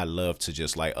I love to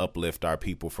just like uplift our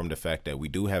people from the fact that we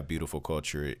do have beautiful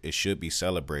culture. It should be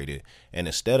celebrated. And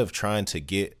instead of trying to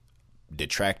get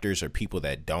detractors or people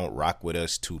that don't rock with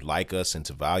us to like us and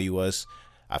to value us,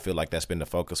 I feel like that's been the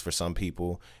focus for some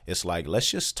people. It's like,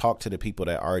 let's just talk to the people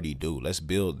that already do. Let's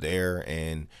build there.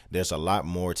 And there's a lot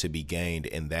more to be gained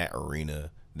in that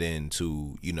arena than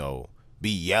to, you know,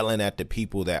 be yelling at the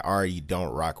people that already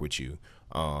don't rock with you.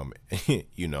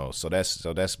 You know, so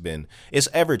that's been, it's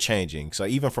ever changing. So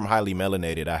even from highly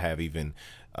melanated, I have even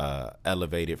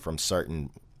elevated from certain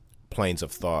planes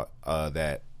of thought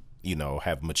that, you know,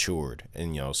 have matured.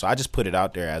 And, you know, so I just put it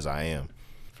out there as I am.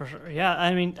 For sure. Yeah.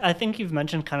 I mean, I think you've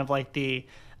mentioned kind of like the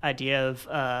idea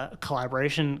of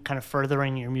collaboration kind of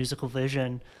furthering your musical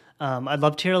vision. I'd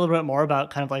love to hear a little bit more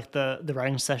about kind of like the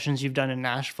writing sessions you've done in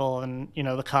Nashville and, you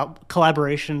know, the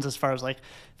collaborations as far as like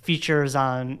features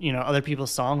on, you know, other people's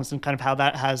songs and kind of how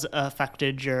that has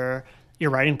affected your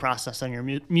writing process and your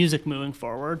music moving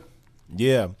forward.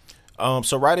 Yeah.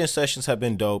 So writing sessions have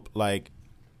been dope. Like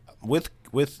with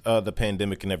the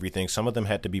pandemic and everything, some of them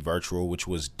had to be virtual, which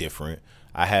was different.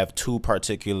 I have 2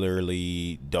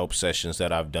 particularly dope sessions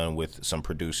that I've done with some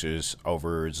producers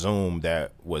over Zoom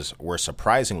that were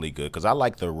surprisingly good, because I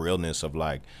like the realness of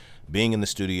like being in the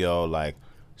studio, like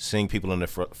seeing people in the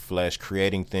flesh,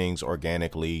 creating things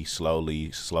organically,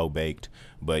 slowly, slow baked.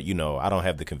 But, you know, I don't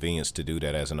have the convenience to do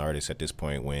that as an artist at this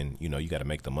point when, you know, you got to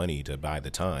make the money to buy the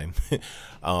time.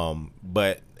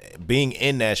 But being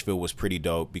in Nashville was pretty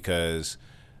dope because,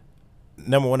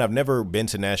 number one, I've never been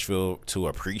to Nashville to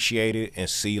appreciate it and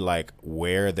see like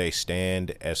where they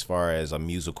stand as far as a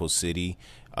musical city.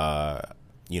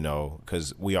 You know,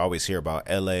 because we always hear about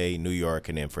LA, New York,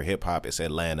 and then for hip hop, it's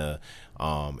Atlanta.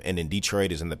 And then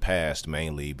Detroit is in the past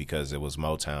mainly because it was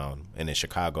Motown. And then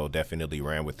Chicago definitely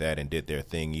ran with that and did their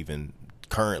thing even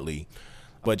currently.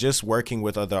 But just working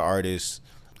with other artists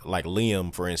like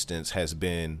Liam, for instance, has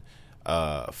been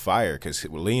fire because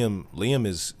Liam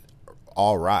is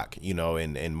all rock, you know,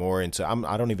 and more into,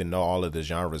 I don't even know all of the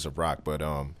genres of rock, but,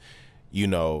 you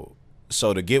know,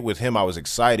 so to get with him, I was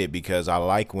excited because I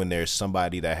like when there's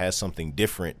somebody that has something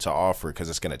different to offer because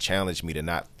it's going to challenge me to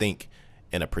not think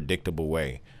in a predictable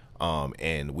way.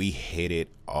 And we hit it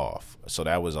off. So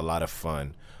that was a lot of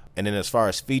fun. And then as far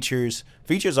as features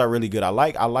are really good. I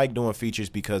like doing features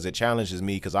because it challenges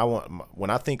me because when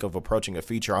I think of approaching a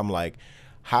feature, I'm like,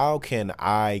 how can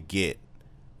I get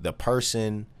the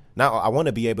person? Now, I want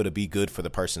to be able to be good for the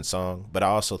person's song, but I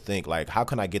also think, like, how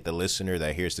can I get the listener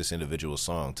that hears this individual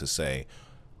song to say,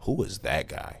 who is that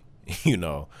guy? You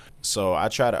know? So I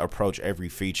try to approach every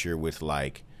feature with,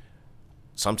 like,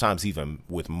 sometimes even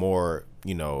with more,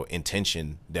 you know,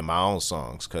 intention than my own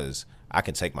songs, because I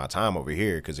can take my time over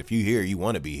here, because if you here, you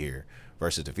want to be here.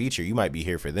 Versus the feature, you might be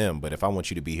here for them, but if I want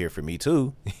you to be here for me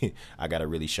too, I got to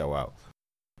really show out.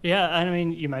 Yeah, I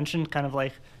mean, you mentioned kind of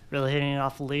like really hitting it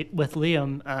off with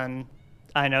Liam, and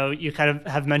I know you kind of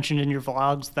have mentioned in your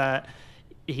vlogs that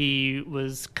he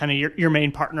was kind of your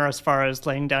main partner as far as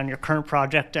laying down your current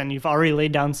project, and you've already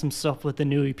laid down some stuff with the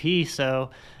new EP,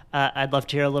 so I'd love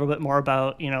to hear a little bit more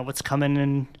about, you know, what's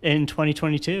coming in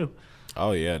 2022.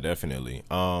 Oh, yeah, definitely.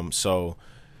 So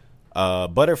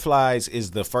Butterflies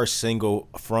is the first single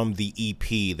from the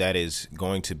EP that is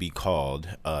going to be called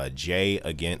Jay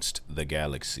Against the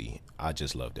Galaxy. I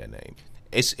just love that name.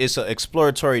 It's an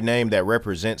exploratory name that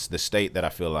represents the state that I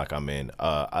feel like I'm in.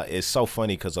 It's so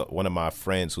funny because one of my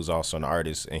friends who's also an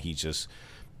artist and he just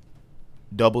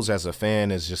doubles as a fan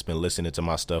has just been listening to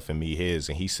my stuff and me his,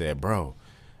 and he said, bro,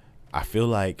 I feel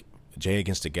like Jay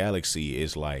Against the Galaxy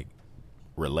is like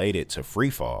related to Free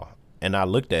Fall. And I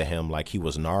looked at him like he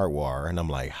was Nardwuar, and I'm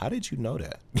like, how did you know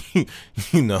that?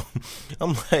 You know,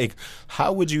 I'm like,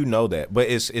 how would you know that? But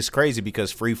it's crazy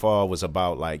because Free Fall was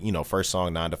about, like, you know, first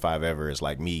song 9 to 5 ever is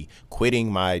like me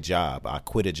quitting my job. I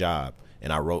quit a job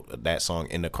and I wrote that song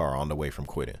in the car on the way from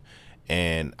quitting.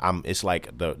 And it's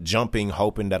like the jumping,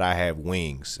 hoping that I have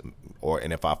wings,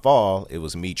 and if I fall, it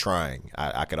was me trying.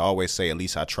 I could always say, at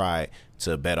least I tried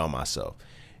to bet on myself.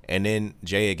 And then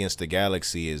Jay Against the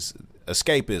Galaxy is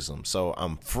escapism. So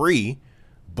I'm free,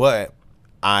 but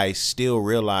I still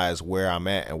realize where I'm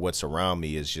at and what's around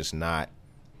me is just not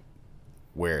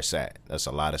where it's at. That's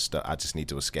a lot of stuff. I just need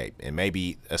to escape. And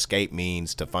maybe escape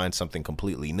means to find something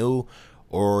completely new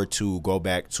or to go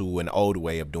back to an old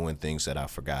way of doing things that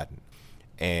I've forgotten.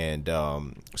 And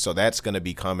so that's going to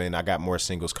be coming. I got more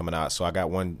singles coming out. So I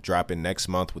got one dropping next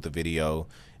month with a video,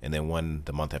 and then one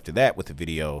the month after that with a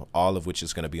video, all of which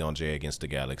is going to be on Jay Against the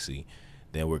Galaxy.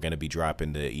 Then we're going to be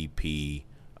dropping the EP,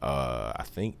 I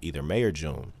think either May or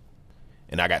June.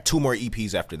 And I got 2 more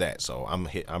EPs after that, so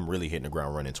I'm really hitting the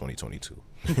ground running 2022.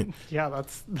 Yeah,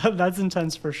 that's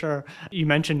intense for sure. You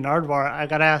mentioned Nardwuar. I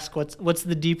gotta ask, what's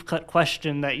the deep cut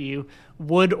question that you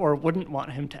would or wouldn't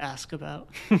want him to ask about?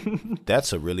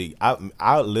 That's a really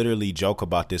I literally joke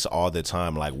about this all the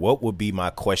time. Like, what would be my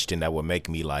question that would make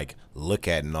me like look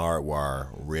at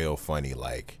Nardwuar real funny?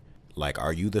 Like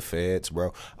are you the feds,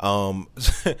 bro? I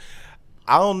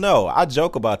don't know. I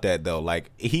joke about that though.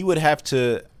 Like he would have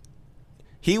to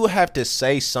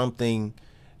say something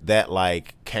that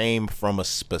like came from a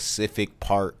specific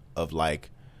part of like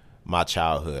my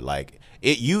childhood. Like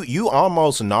you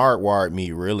almost Nardwuar'd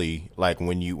me really, like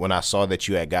when I saw that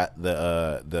you had got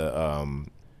the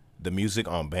music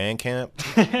on Bandcamp.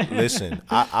 Listen,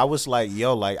 I was like,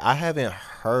 yo, like I haven't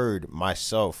heard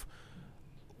myself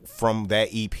from that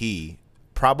EP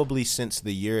probably since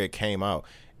the year it came out.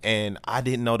 And I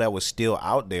didn't know that was still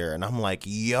out there. And I'm like,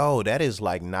 yo, that is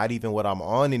like not even what I'm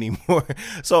on anymore.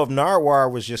 So if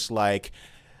Nardwuar was just like,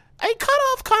 hey, cut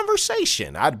off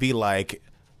conversation, I'd be like,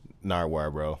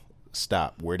 Nardwuar, bro,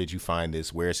 stop. Where did you find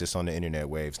this? Where is this on the internet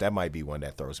waves? That might be one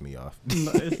that throws me off.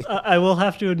 I will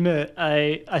have to admit,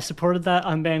 I supported that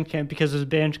on Bandcamp because it was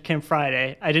Bandcamp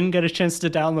Friday. I didn't get a chance to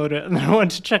download it, and then I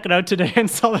went to check it out today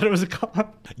and saw that it was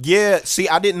gone. Yeah, see,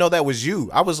 I didn't know that was you.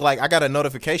 I was like, I got a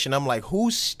notification. I'm like,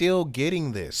 who's still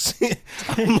getting this?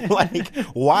 I'm like,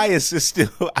 why is this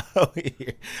still out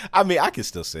here? I mean, I can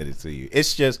still send it to you.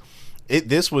 It's just...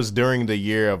 This was during the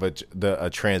year of a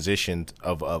transition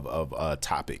of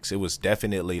topics. It was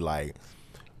definitely like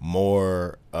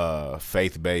more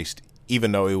faith-based,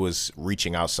 even though it was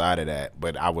reaching outside of that.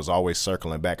 But I was always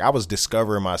circling back. I was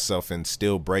discovering myself and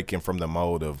still breaking from the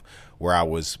mode of where I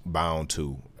was bound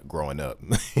to growing up.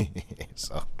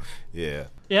 So, yeah.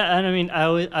 Yeah, and I mean, I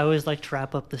always like to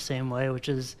wrap up the same way, which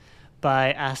is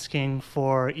by asking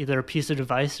for either a piece of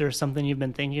advice or something you've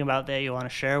been thinking about that you want to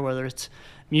share, whether it's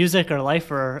music or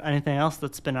life or anything else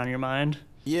that's been on your mind.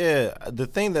 Yeah, the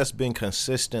thing that's been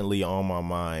consistently on my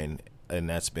mind and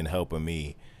that's been helping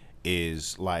me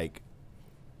is like,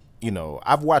 you know,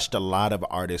 I've watched a lot of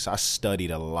artists. I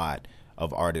studied a lot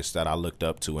of artists that I looked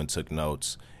up to and took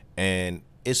notes. And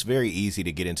it's very easy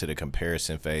to get into the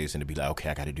comparison phase and to be like, okay,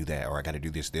 I got to do that or I got to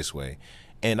do this way.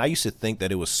 And I used to think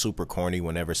that it was super corny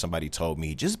whenever somebody told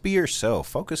me, just be yourself,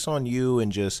 focus on you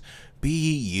and just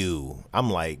be you. I'm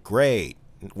like, great.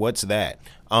 What's that?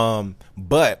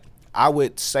 But I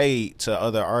would say to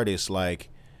other artists, like,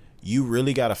 you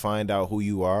really got to find out who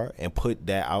you are and put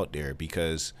that out there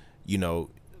because, you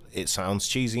know, it sounds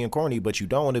cheesy and corny, but you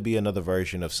don't want to be another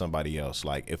version of somebody else.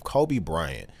 Like if Kobe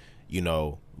Bryant, you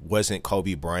know, wasn't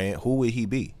Kobe Bryant, who would he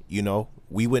be? You know,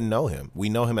 we wouldn't know him. We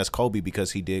know him as Kobe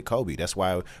because he did Kobe. That's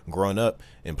why growing up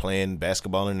and playing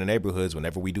basketball in the neighborhoods,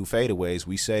 whenever we do fadeaways,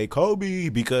 we say Kobe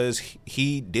because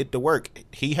he did the work.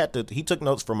 He took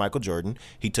notes from Michael Jordan.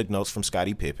 He took notes from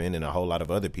Scottie Pippen and a whole lot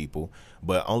of other people.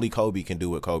 But only Kobe can do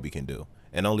what Kobe can do.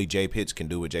 And only Jay Pitts can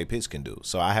do what Jay Pitts can do.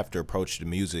 So I have to approach the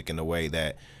music in a way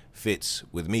that fits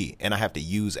with me. And I have to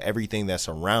use everything that's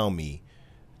around me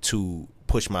to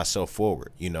push myself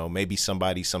forward. You know, maybe some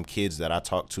kids that I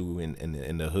talk to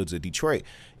in the hoods of Detroit,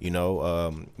 you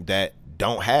know, that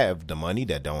don't have the money,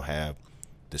 that don't have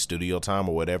the studio time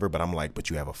or whatever. But I'm like, but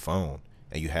you have a phone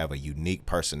and you have a unique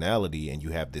personality and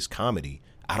you have this comedy.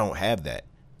 I don't have that.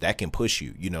 That can push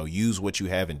you, you know, use what you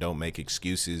have and don't make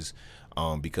excuses.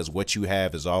 Because what you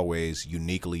have is always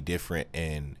uniquely different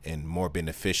and more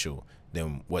beneficial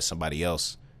than what somebody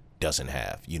else doesn't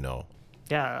have, you know.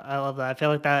 Yeah, I love that. I feel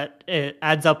like that it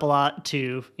adds up a lot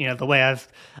to, you know, the way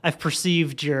I've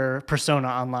perceived your persona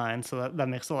online. So that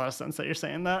makes a lot of sense that you're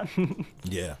saying that.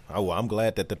 Yeah. Oh, well, I'm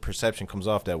glad that the perception comes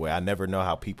off that way. I never know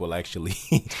how people actually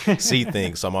see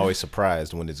things. So I'm always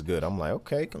surprised when it's good. I'm like,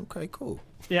 okay, cool.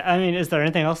 Yeah. I mean, is there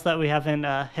anything else that we haven't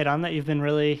hit on that you've been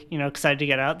really, you know, excited to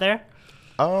get out there?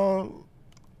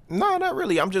 No, not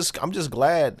really. I'm just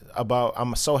glad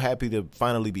I'm so happy to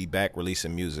finally be back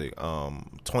releasing music.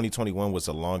 2021 was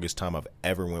the longest time I've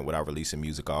ever went without releasing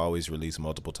music. I always release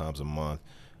multiple times a month,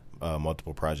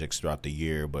 multiple projects throughout the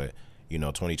year. But, you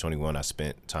know, 2021, I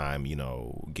spent time, you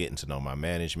know, getting to know my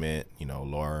management, you know,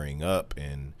 lawyering up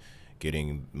and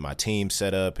getting my team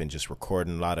set up and just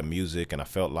recording a lot of music. And I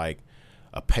felt like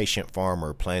a patient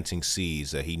farmer planting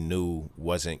seeds that he knew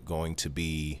wasn't going to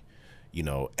be,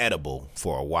 edible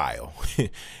for a while.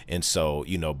 And so,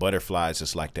 butterflies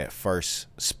is like that first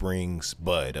spring's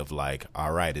bud of like,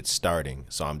 all right, it's starting.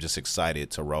 So I'm just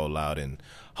excited to roll out and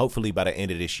hopefully by the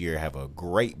end of this year have a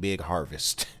great big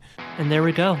harvest. And there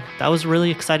we go. That was a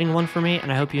really exciting one for me,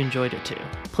 and I hope you enjoyed it too.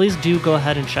 Please do go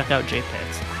ahead and check out Jay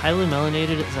Pitts. Highly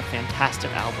Melanated is a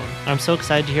fantastic album, and I'm so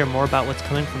excited to hear more about what's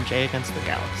coming from Jay Against the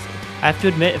Galaxy. I have to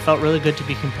admit, it felt really good to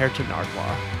be compared to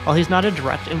Nardwuar. While he's not a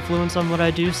direct influence on what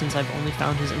I do, since I've only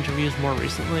found his interviews more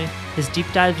recently, his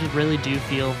deep dives really do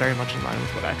feel very much in line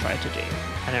with what I try to do,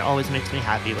 and it always makes me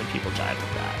happy when people jive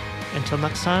with that. Until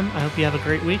next time, I hope you have a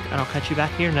great week, and I'll catch you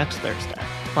back here next Thursday.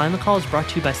 Flying the Call is brought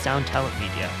to you by Sound Talent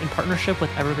Media in partnership with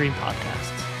Evergreen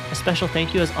Podcasts. A special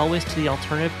thank you, as always, to The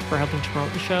Alternative for helping to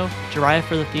promote the show, Jiraiya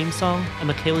for the theme song, and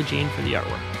Michaela Jane for the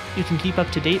artwork. You can keep up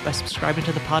to date by subscribing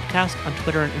to the podcast on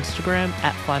Twitter and Instagram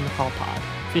at FlyingTheCallPod.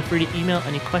 Feel free to email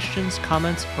any questions,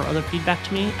 comments, or other feedback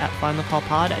to me at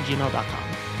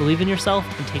flyingthecallpod@gmail.com. Believe in yourself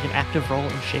and take an active role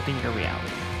in shaping your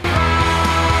reality.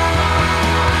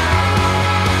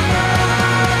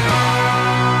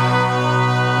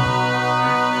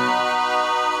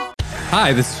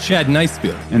 Hi, this is Chad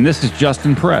Nicefield. And this is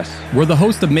Justin Press. We're the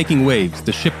host of Making Waves,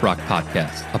 the Shiprock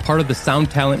podcast, a part of the Sound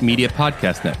Talent Media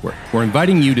Podcast Network. We're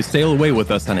inviting you to sail away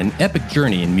with us on an epic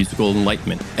journey in musical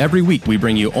enlightenment. Every week, we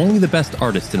bring you only the best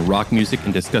artists in rock music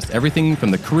and discuss everything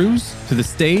from the cruise, to the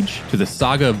stage, to the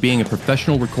saga of being a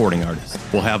professional recording artist.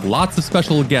 We'll have lots of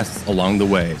special guests along the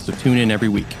way, so tune in every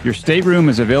week. Your stateroom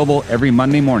is available every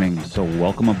Monday morning, so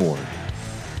welcome aboard.